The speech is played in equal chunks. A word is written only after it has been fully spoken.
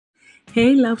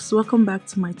Hey loves, welcome back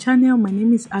to my channel. My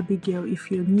name is Abigail.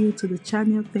 If you're new to the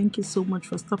channel, thank you so much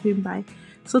for stopping by.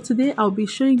 So today I'll be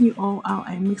showing you all how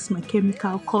I mix my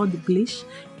chemical called bleach.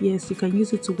 Yes, you can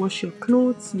use it to wash your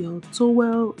clothes, your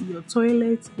towel, your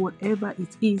toilet, whatever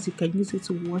it is, you can use it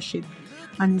to wash it,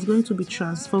 and it's going to be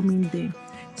transforming them.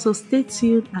 So stay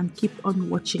tuned and keep on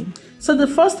watching. So the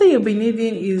first thing you'll be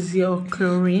needing is your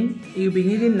chlorine. You'll be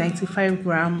needing 95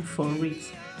 grams for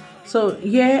it. So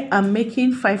here I'm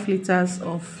making 5 liters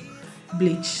of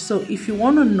bleach. So if you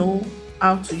want to know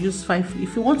how to use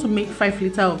if you want to make 5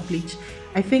 liters of bleach,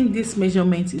 I think this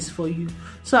measurement is for you.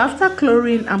 So after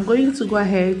chlorine, I'm going to go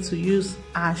ahead to use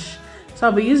ash. So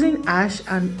I'll be using ash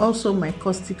and also my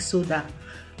caustic soda.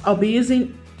 I'll be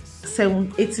using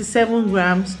 87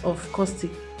 grams of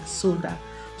caustic soda.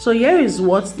 So here is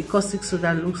what the caustic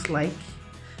soda looks like,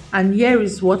 and here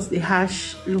is what the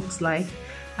ash looks like.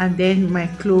 And then my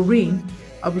chlorine,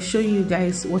 I'll be showing you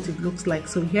guys what it looks like.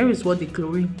 So here is what the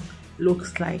chlorine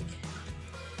looks like.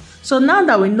 So now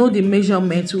that we know the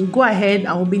measurement, we'll go ahead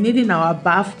and we'll be needing our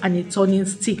bath and a turning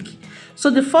stick.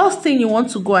 So the first thing you want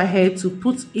to go ahead to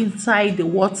put inside the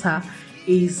water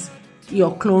is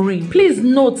your chlorine. Please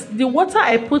note, the water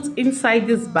I put inside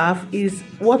this bath is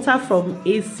water from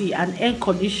AC and air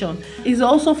condition. It's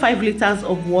also 5 liters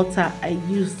of water I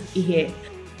used here.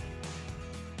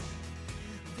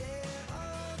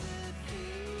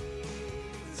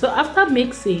 So after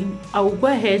mixing, I will go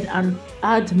ahead and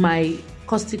add my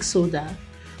caustic soda.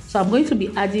 So I'm going to be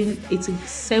adding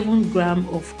 87 grams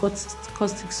of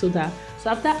caustic soda. So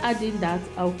after adding that,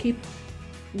 I'll keep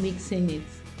mixing it.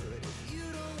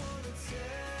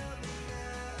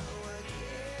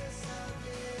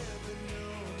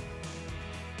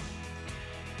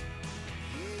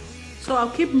 So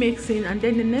I'll keep mixing, and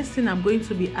then the next thing I'm going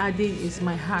to be adding is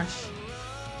my ash.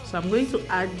 So I'm going to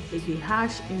add the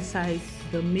ash inside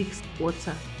the mixed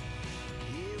water.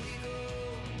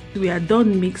 We are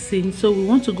done mixing, so we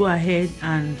want to go ahead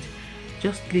and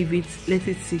just leave it, let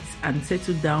it sit and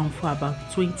settle down for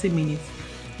about 20 minutes.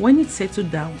 When it settles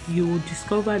down, you will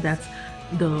discover that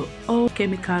all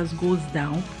chemicals goes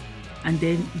down and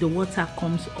then the water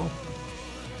comes up.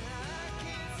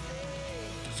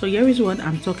 So here is what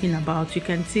I'm talking about. You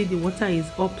can see the water is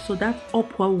up, so that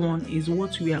upper one is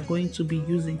what we are going to be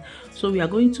using. So we are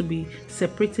going to be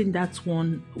separating that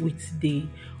one with the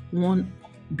one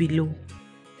below.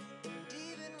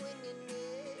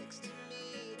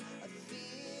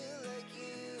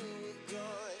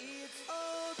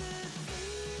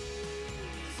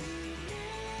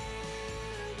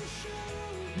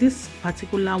 This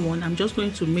particular one, I'm just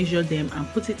going to measure them and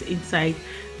put it inside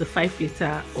the 5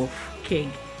 liter of keg.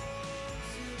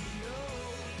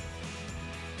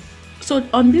 So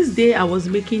on this day I was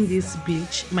making this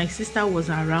bleach, my sister was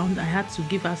around. I had to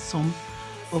give her some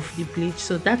of the bleach,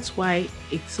 so that's why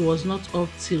it was not up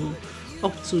to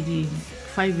the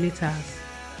 5 liters.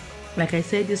 Like I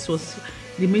said, this was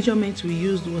the measurement we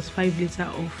used was 5 liters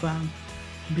of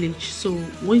bleach. So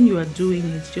when you are doing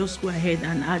it, just go ahead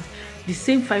and add the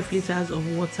same 5 liters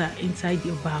of water inside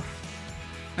your bath,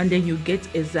 and then you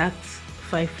get exact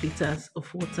 5 liters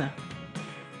of water.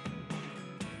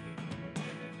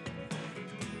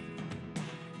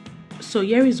 So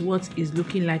here is what it's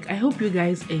looking like. I hope you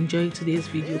guys enjoyed today's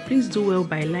video. Please do well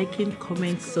by liking,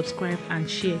 comment, subscribe and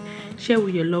share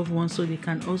with your loved ones so they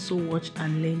can also watch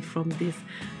and learn from this.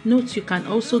 Note, you can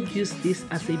also use this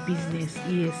as a business.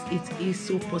 Yes, it is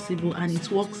so possible and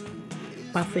it works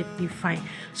perfectly fine.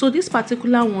 So this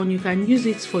particular one, you can use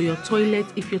it for your toilet.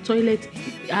 If your toilet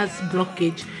has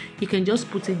blockage, you can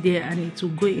just put it there and it will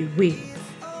go away.